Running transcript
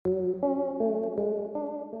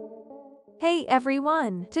Hey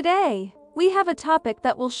everyone! Today, we have a topic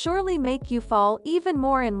that will surely make you fall even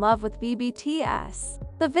more in love with BTS.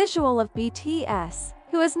 The visual of BTS,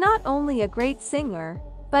 who is not only a great singer,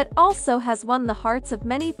 but also has won the hearts of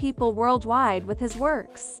many people worldwide with his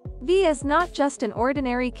works. V is not just an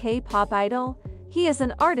ordinary K-pop idol, he is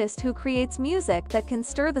an artist who creates music that can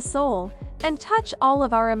stir the soul and touch all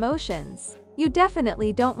of our emotions. You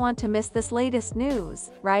definitely don't want to miss this latest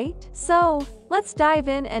news, right? So, let's dive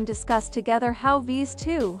in and discuss together how V's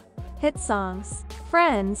two hit songs,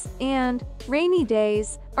 Friends and Rainy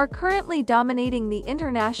Days, are currently dominating the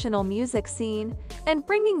international music scene and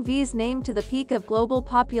bringing V's name to the peak of global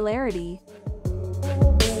popularity.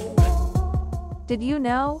 Did you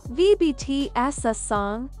know vbts's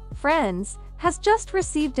song, Friends, has just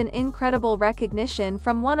received an incredible recognition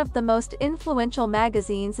from one of the most influential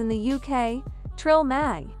magazines in the UK, Trill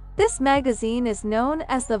Mag. This magazine is known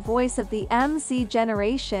as the voice of the MZ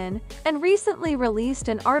generation and recently released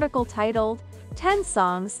an article titled 10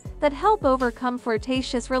 Songs That Help Overcome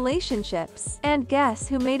Flirtatious Relationships. And guess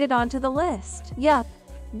who made it onto the list? Yup,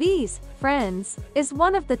 V's Friends is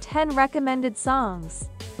one of the 10 recommended songs.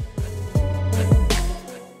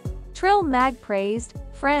 Trill Mag praised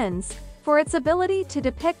Friends for its ability to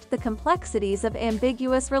depict the complexities of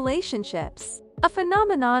ambiguous relationships, a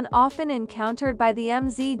phenomenon often encountered by the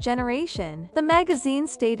MZ generation. The magazine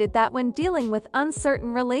stated that when dealing with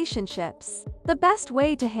uncertain relationships, the best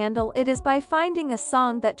way to handle it is by finding a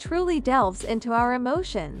song that truly delves into our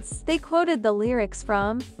emotions. They quoted the lyrics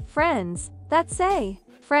from Friends that say,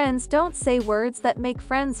 "Friends don't say words that make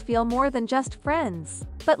friends feel more than just friends,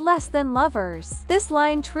 but less than lovers." This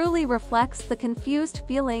line truly reflects the confused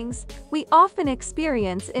feelings we often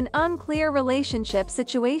experience in unclear relationship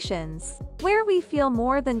situations, where we feel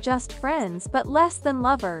more than just friends but less than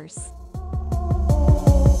lovers.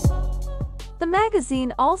 The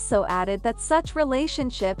magazine also added that such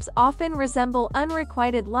relationships often resemble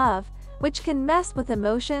unrequited love, which can mess with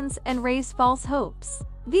emotions and raise false hopes.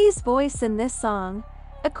 V's voice in this song,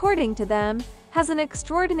 according to them, has an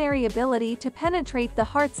extraordinary ability to penetrate the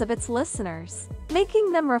hearts of its listeners,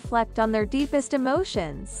 making them reflect on their deepest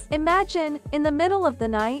emotions. Imagine, in the middle of the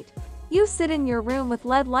night, you sit in your room with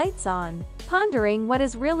LED lights on, pondering what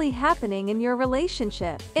is really happening in your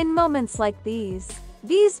relationship. In moments like these,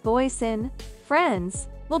 V's voice in Friends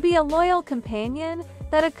will be a loyal companion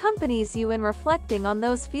that accompanies you in reflecting on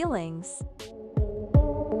those feelings.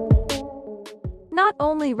 Not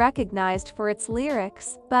only recognized for its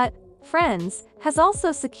lyrics, but Friends has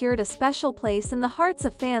also secured a special place in the hearts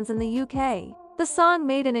of fans in the UK. The song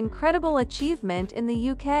made an incredible achievement in the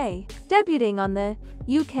UK, debuting on the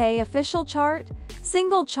UK official chart,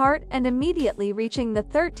 single chart, and immediately reaching the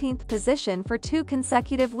 13th position for 2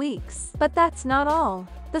 consecutive weeks. But that's not all.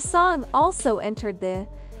 The song also entered the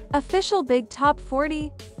official Big Top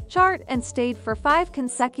 40 chart and stayed for 5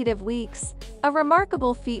 consecutive weeks, a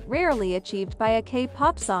remarkable feat rarely achieved by a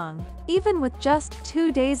K-pop song. Even with just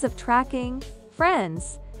 2 days of tracking,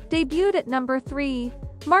 Friends debuted at number 3,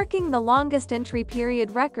 marking the longest entry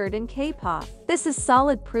period record in K-pop. This is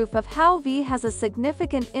solid proof of how V has a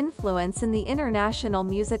significant influence in the international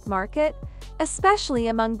music market, especially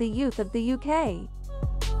among the youth of the UK.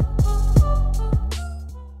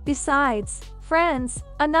 Besides Friends,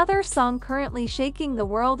 another song currently shaking the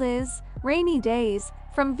world is Rainy Days,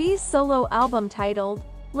 from V's solo album titled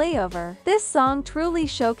Layover. This song truly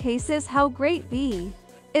showcases how great V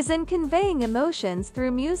is in conveying emotions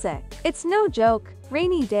through music. It's no joke,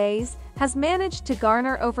 Rainy Days has managed to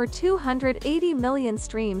garner over 280 million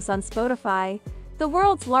streams on Spotify, the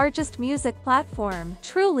world's largest music platform.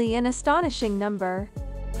 Truly an astonishing number.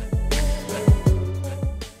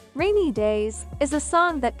 Rainy Days is a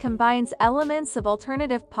song that combines elements of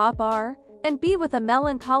alternative pop R&B with a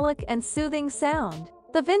melancholic and soothing sound.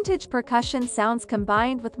 The vintage percussion sounds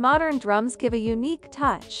combined with modern drums give a unique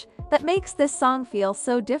touch that makes this song feel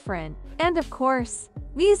so different. And of course,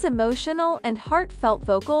 V's emotional and heartfelt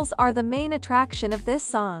vocals are the main attraction of this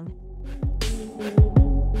song.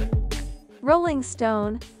 Rolling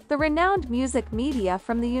Stone, the renowned music media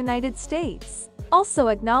from the United States, also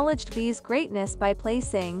acknowledged V's greatness by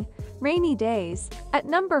placing Rainy Days at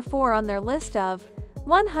number 4 on their list of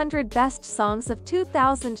 100 Best Songs of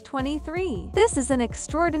 2023. This is an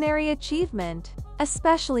extraordinary achievement,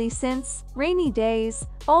 especially since Rainy Days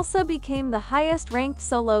also became the highest-ranked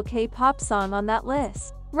solo K-pop song on that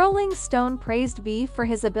list. Rolling Stone praised V for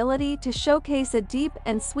his ability to showcase a deep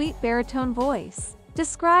and sweet baritone voice,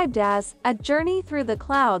 described as a journey through the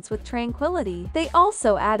clouds with tranquility. They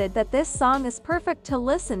also added that this song is perfect to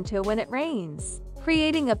listen to when it rains,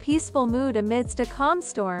 creating a peaceful mood amidst a calm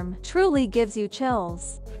storm. Truly gives you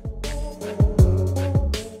chills.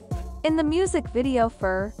 In the music video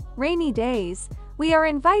for Rainy Days, we are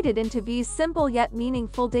invited into V's simple yet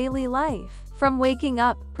meaningful daily life. From waking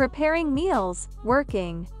up, preparing meals,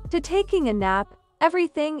 working, to taking a nap,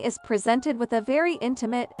 everything is presented with a very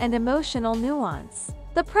intimate and emotional nuance.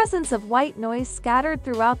 The presence of white noise scattered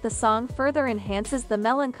throughout the song further enhances the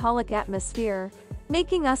melancholic atmosphere,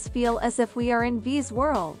 making us feel as if we are in V's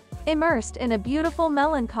world, immersed in a beautiful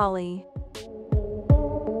melancholy.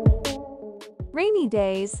 Rainy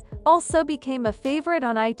Days also became a favorite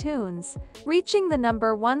on iTunes, reaching the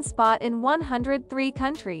 #1 spot in 103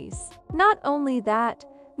 countries. Not only that,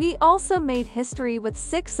 V also made history with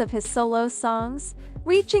 6 of his solo songs,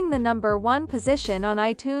 reaching the #1 position on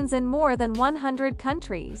iTunes in more than 100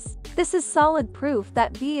 countries. This is solid proof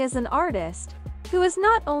that V is an artist who is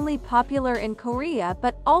not only popular in Korea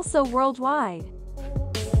but also worldwide.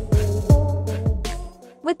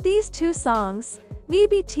 With these 2 songs,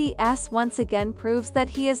 BTS once again proves that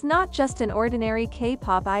he is not just an ordinary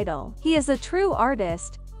K-pop idol. He is a true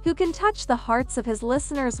artist who can touch the hearts of his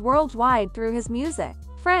listeners worldwide through his music.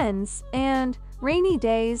 Friends and Rainy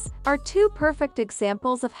Days are 2 perfect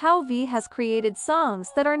examples of how V has created songs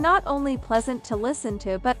that are not only pleasant to listen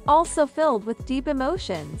to but also filled with deep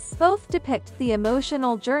emotions. Both depict the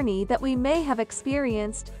emotional journey that we may have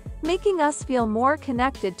experienced, making us feel more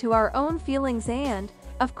connected to our own feelings and,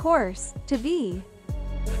 of course, to V.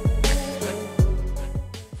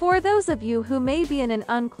 For those of you who may be in an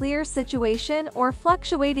unclear situation or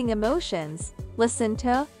fluctuating emotions, listen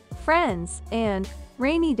to Friends and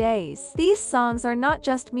Rainy Days. These songs are not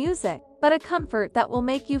just music, but a comfort that will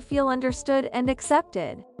make you feel understood and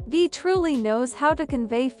accepted. V truly knows how to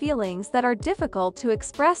convey feelings that are difficult to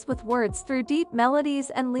express with words through deep melodies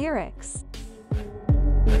and lyrics.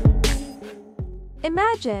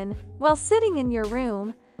 Imagine, while sitting in your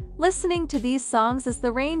room, listening to these songs as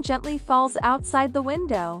the rain gently falls outside the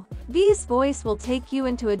window. V's voice will take you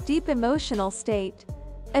into a deep emotional state,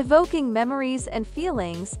 evoking memories and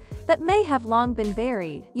feelings that may have long been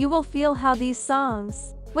buried. You will feel how these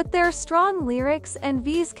songs, with their strong lyrics and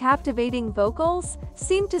V's captivating vocals,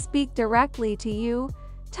 seem to speak directly to you,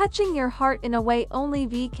 touching your heart in a way only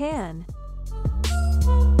V can.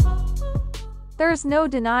 There's no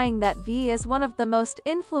denying that V is one of the most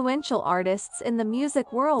influential artists in the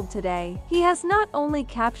music world today. He has not only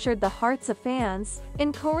captured the hearts of fans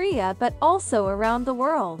in Korea but also around the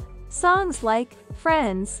world. Songs like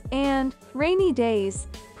Friends and Rainy Days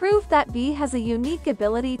prove that V has a unique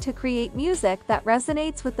ability to create music that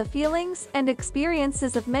resonates with the feelings and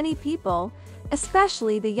experiences of many people,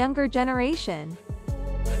 especially the younger generation.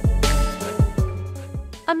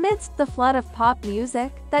 Amidst the flood of pop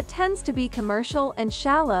music that tends to be commercial and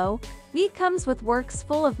shallow, V comes with works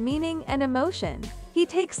full of meaning and emotion. He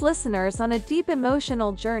takes listeners on a deep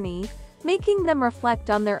emotional journey, making them reflect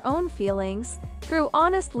on their own feelings through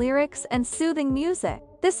honest lyrics and soothing music.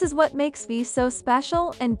 This is what makes V so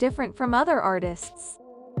special and different from other artists.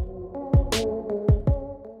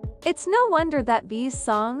 It's no wonder that V's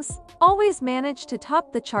songs always manage to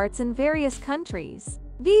top the charts in various countries.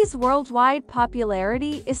 V's worldwide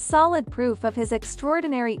popularity is solid proof of his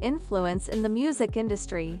extraordinary influence in the music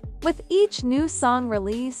industry. With each new song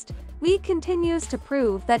released, V continues to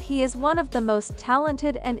prove that he is one of the most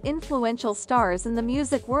talented and influential stars in the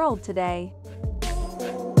music world today.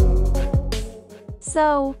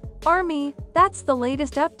 So, ARMY, that's the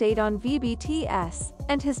latest update on vbts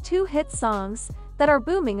and his 2 hit songs that are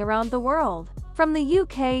booming around the world. From the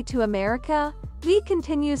UK to America, V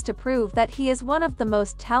continues to prove that he is one of the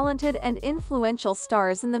most talented and influential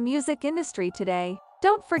stars in the music industry today.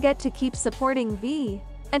 Don't forget to keep supporting V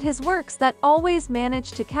and his works that always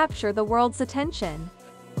manage to capture the world's attention.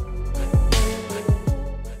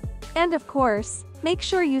 And of course, make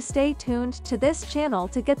sure you stay tuned to this channel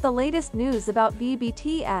to get the latest news about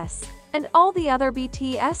BTS and all the other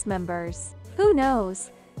BTS members. Who knows?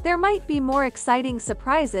 There might be more exciting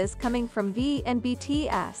surprises coming from V and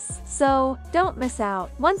BTS, so don't miss out.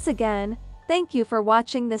 Once again, thank you for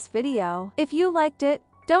watching this video. If you liked it,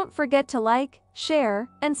 don't forget to like, share,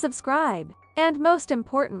 and subscribe. And most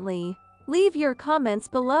importantly, leave your comments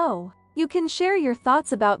below. You can share your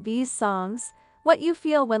thoughts about V's songs, what you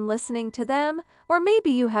feel when listening to them, or maybe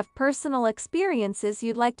you have personal experiences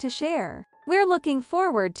you'd like to share. We're looking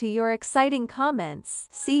forward to your exciting comments.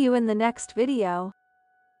 See you in the next video.